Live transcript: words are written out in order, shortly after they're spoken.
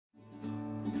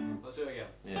Let's do it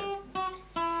again. Yeah.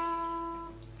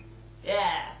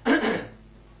 Yeah.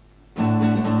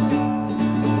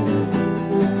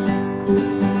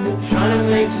 Trying to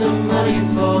make some money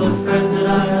for the friends that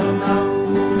I help out.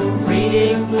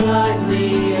 Reading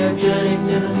politely a journey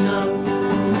to the sun.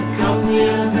 Company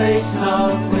and face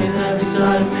off with every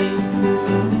side of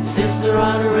me. Sister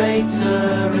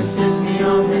operator, assist me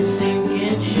on this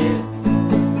sinking ship.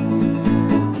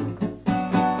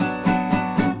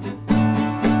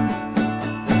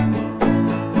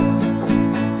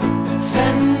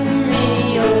 Send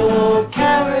me your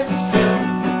carousel,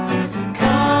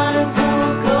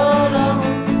 carnival go-long,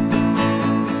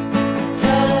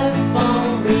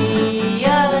 telephone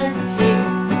reality,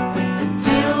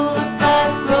 till the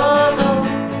back road on.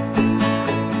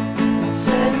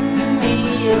 Send me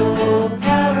your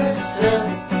carousel,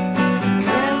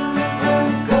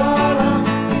 telephone go-long,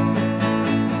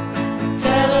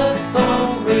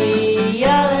 telephone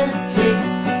reality,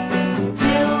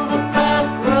 till the back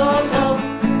road on.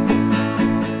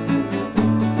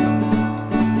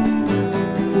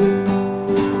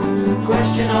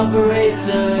 Question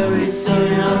operator is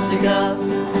sewing out cigars,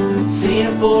 seeing a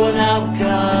fallen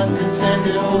outcast and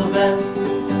sending all the best.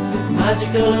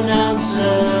 Magical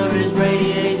announcer is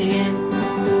radiating in,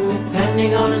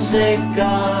 pending on a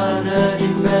safeguard,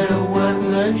 urging better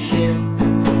workmanship.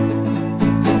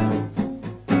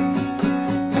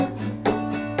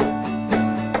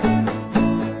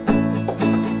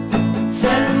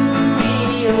 Send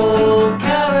me your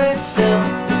carousel,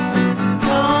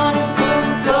 carnival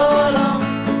go-along,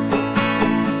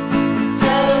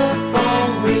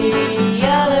 telephone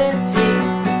reality,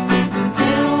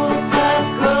 till the back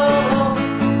road home.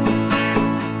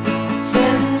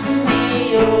 Send me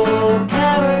your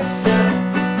carousel,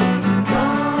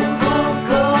 carnival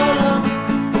go-along,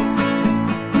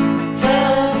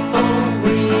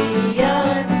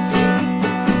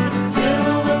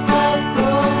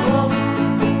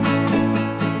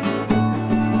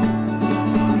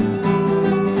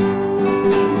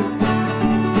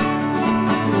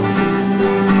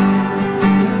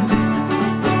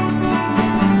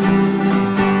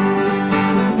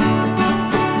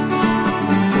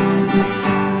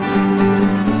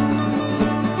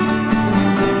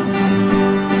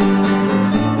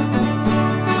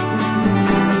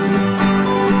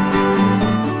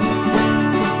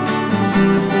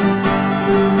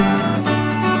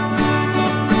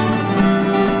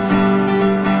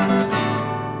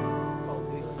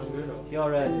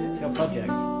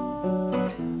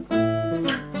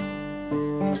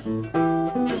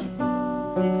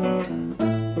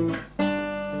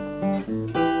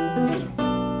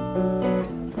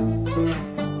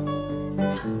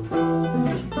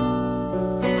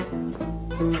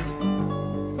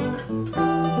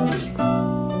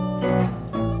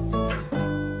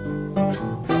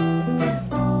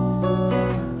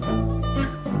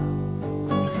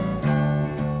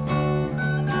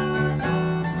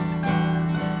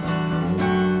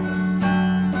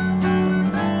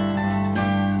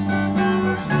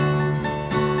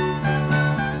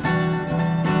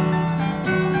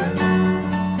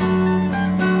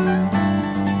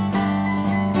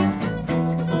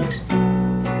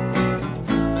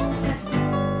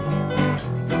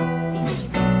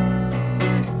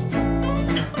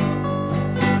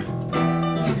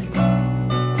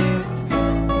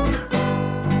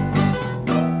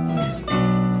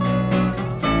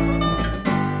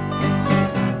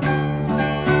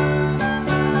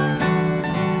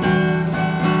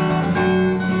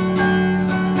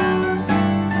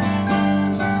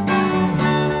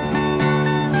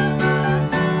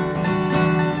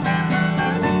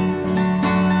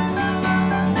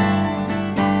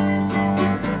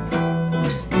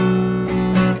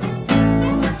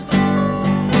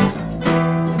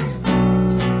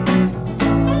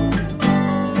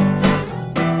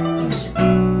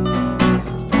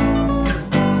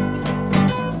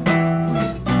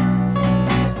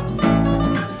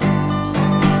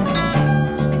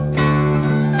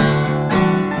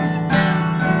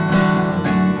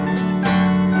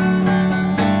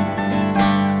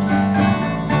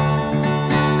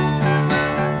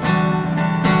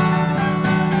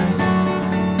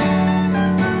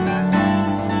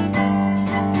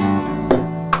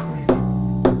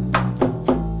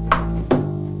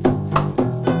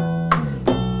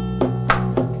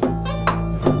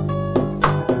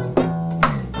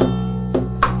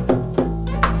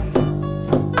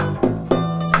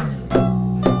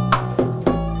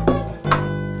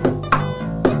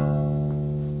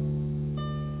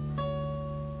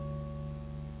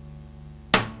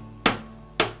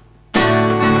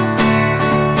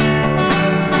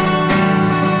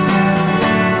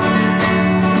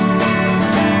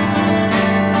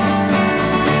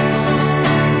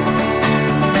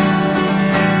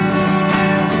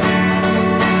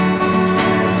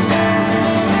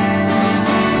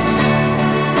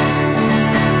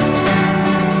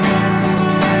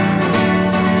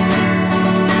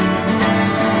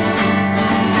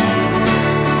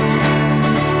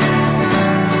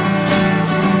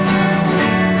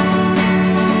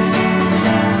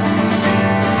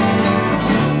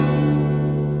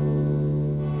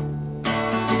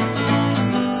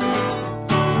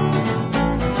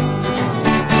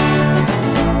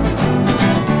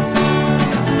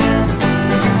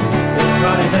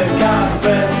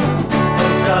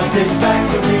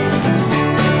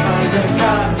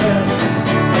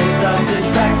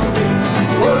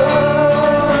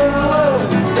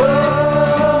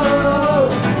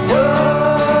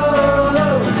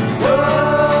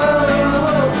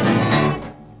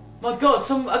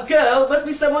 not a girl, it must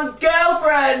be someone's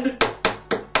girlfriend!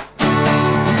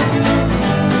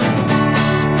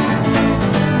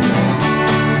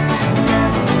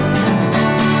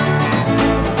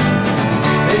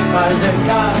 This party's a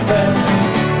carpet,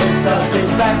 this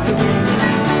sausage factory.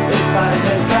 This party's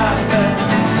a carpet,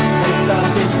 this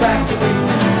sausage factory.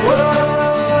 Whoa,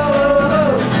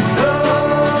 whoa, whoa,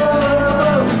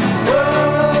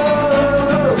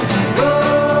 whoa.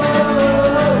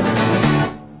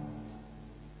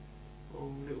 Oh,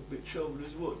 little bit troubled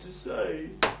what to say.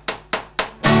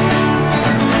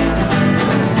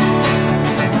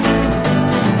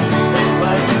 This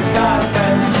party's a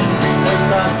carpet, the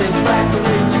sausage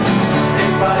factory.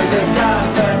 This party's a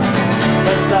carpet,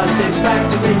 the sausage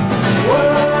factory. Whoa,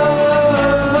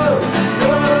 whoa,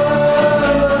 whoa,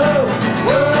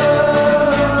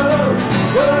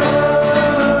 whoa.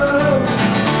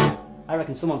 I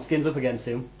reckon someone skins up again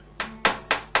soon.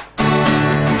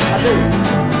 I do.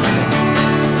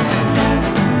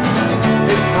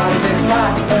 This party's a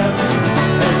carpet,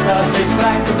 the sausage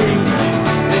factory.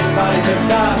 This party's a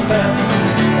carpet,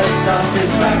 the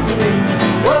sausage factory.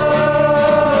 Whoa.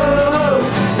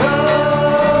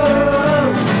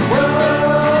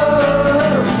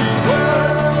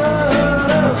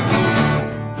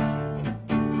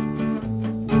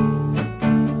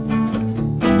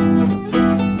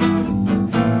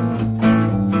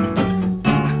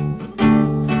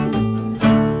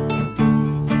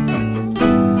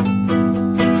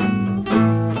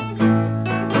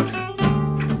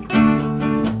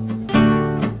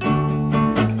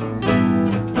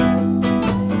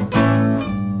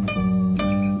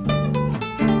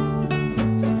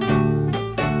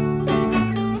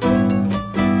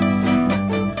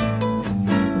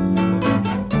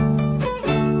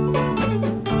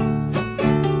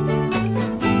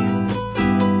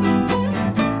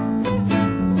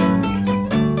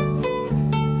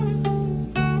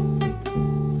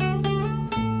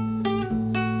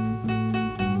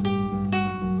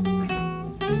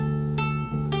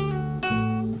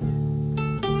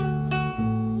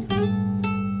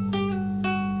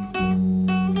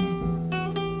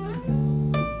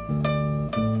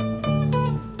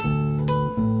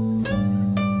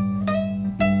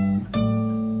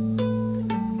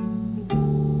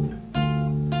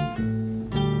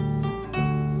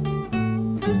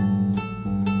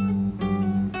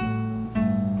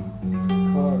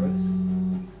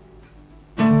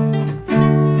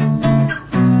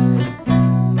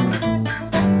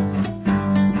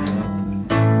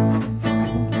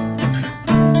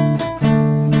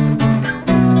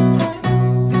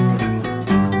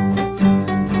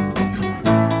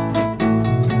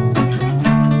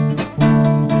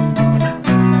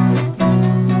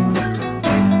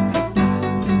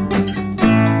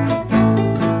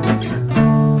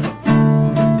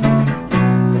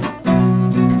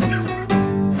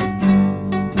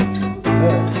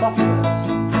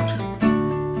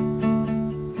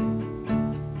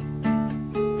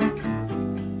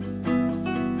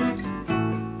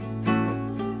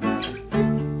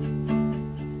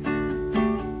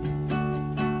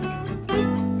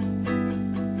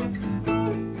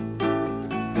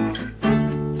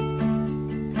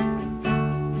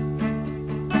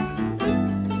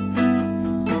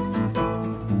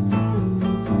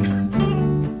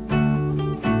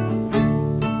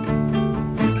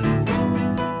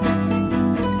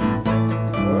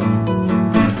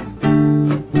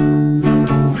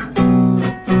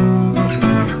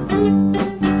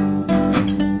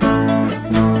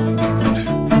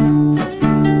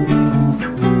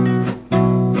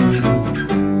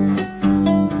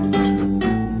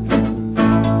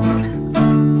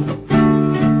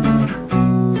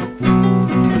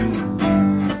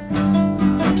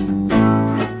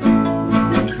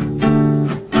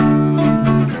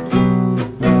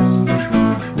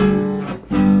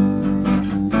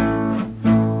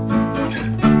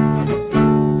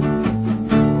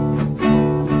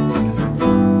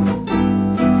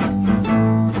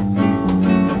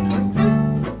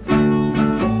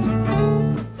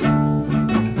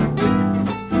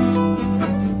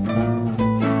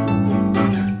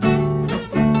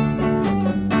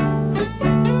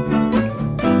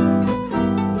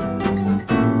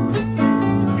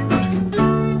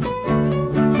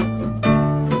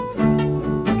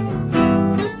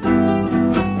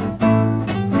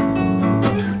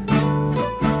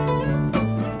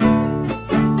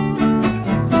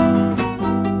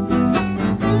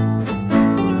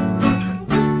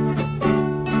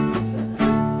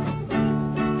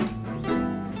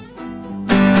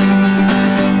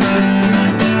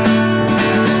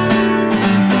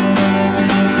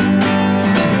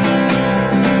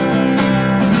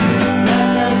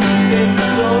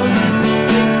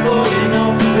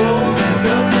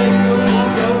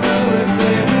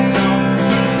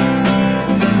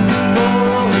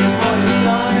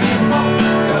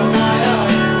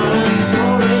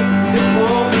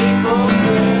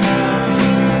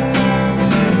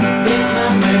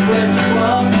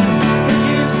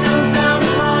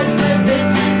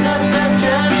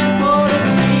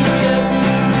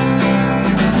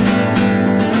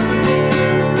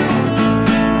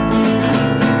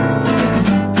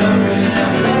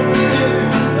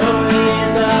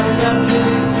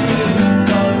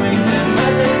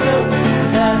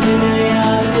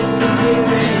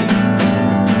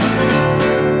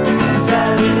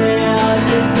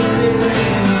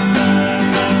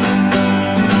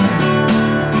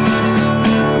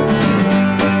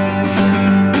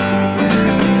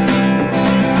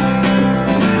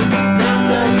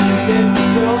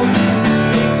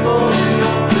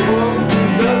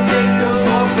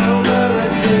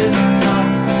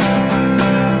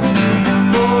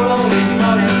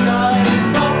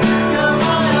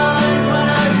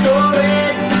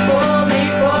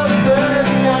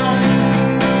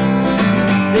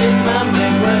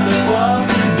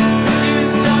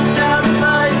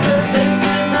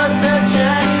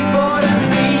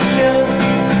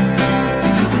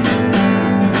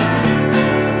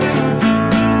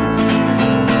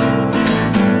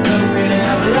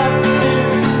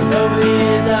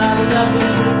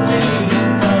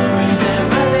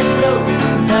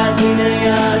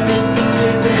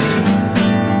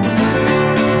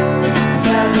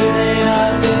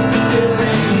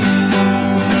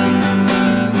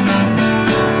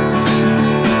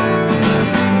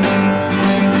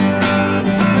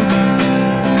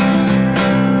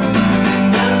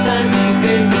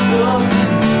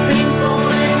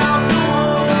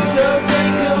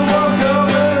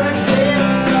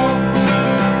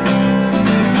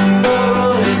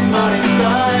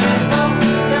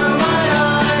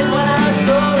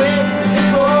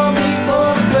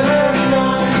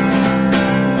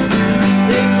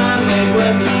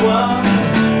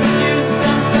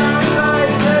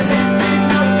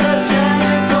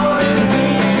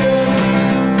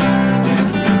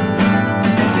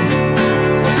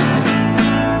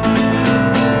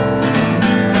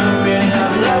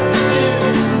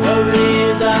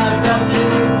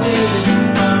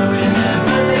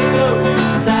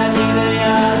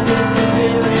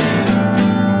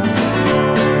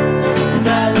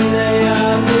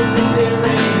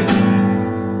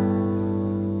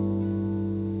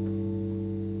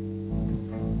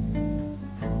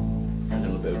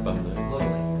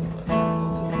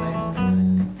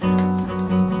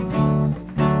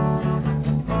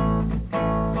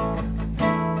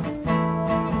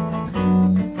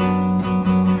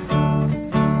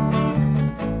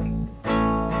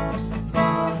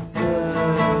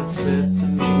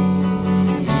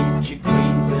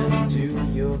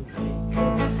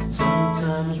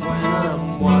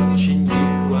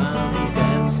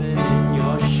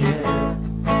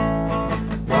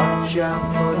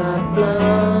 that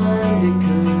blind, it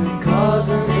could cause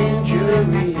an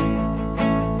injury.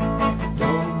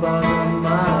 Don't bother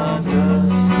my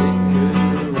dust, it could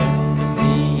render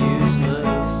me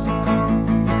useless.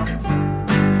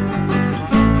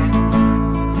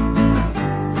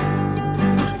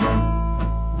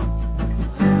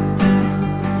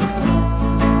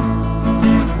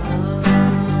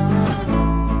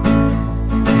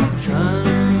 Trying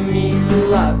to meet the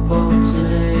light bulb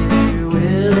today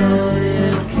with a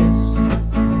little kiss,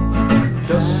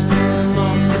 dusting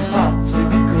off the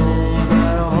particles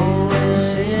that I always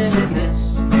seem to miss.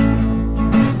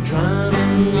 Trying to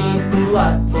meet the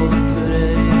light bulb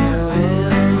today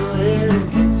with a little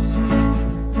kiss.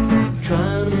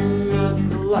 Trying to meet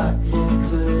the light bulb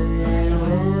today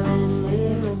with a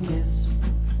little kiss,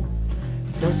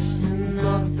 dusting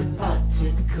off the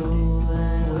particles that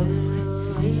I always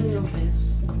seem to miss.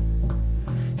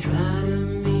 Try to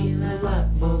meet that light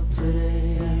bulb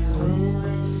today,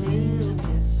 always seem to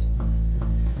miss.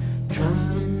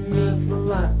 Trusting if the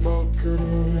light bulb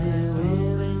today,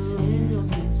 always seem to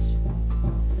miss.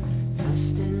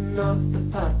 Testing off the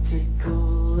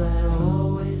particle that I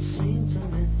always seem to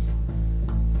miss.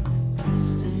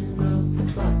 Testing off the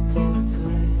particle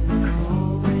today, I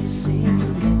always seem to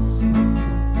miss.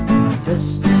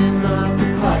 Testing off the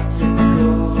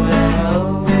particle that I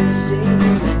always seem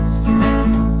to miss.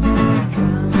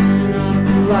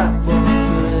 Light bulb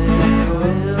today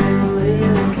with a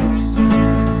little kiss,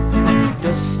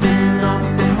 dusting off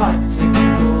the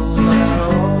particle that I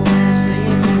always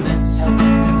seem to miss.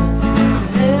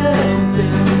 Help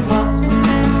in the puff,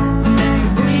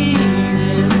 breathe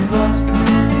in the puff.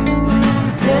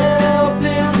 Help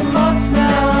in the months now,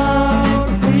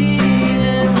 breathe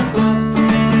in the puff.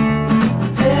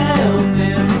 Help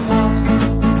in the puff,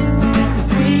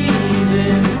 breathe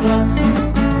in the puff.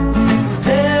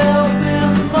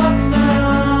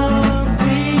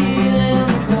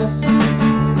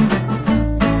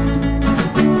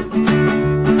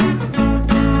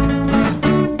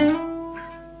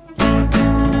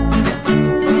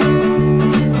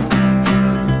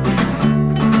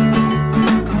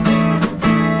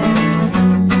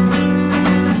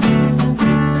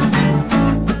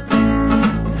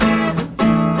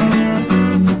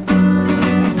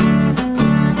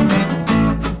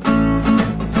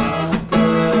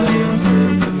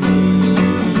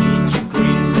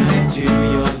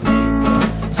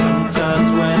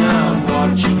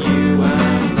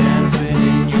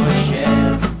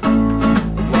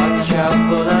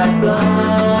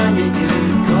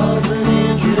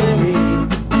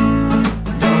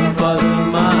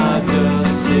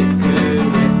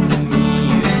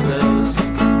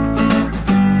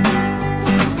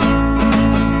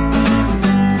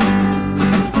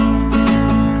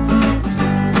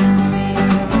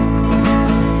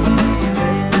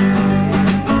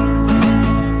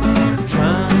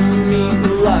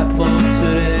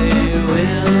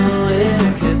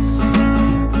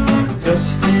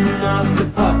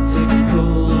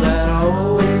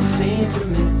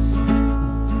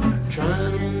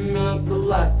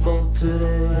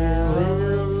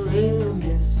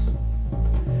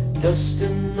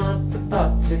 Dusting off the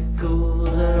particle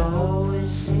that I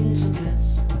always seem to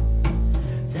miss.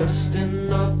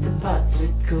 Dusting off the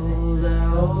particle that I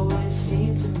always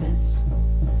seem to miss.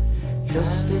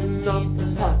 Dusting off the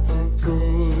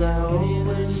particle that I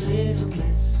always seem to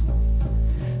miss.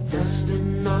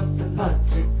 Dusting off the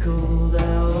particle that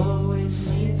I always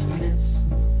seem to miss.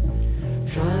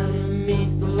 Trying to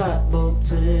meet the light bulb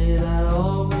today that I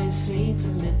always seem to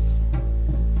miss.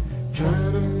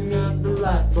 Trying to meet the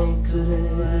light bulb today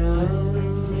that I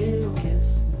always seem to kiss.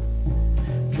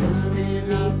 Trying to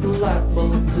meet the light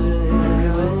bulb today that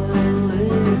I always seem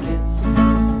to kiss.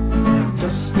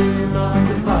 Dusting off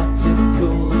the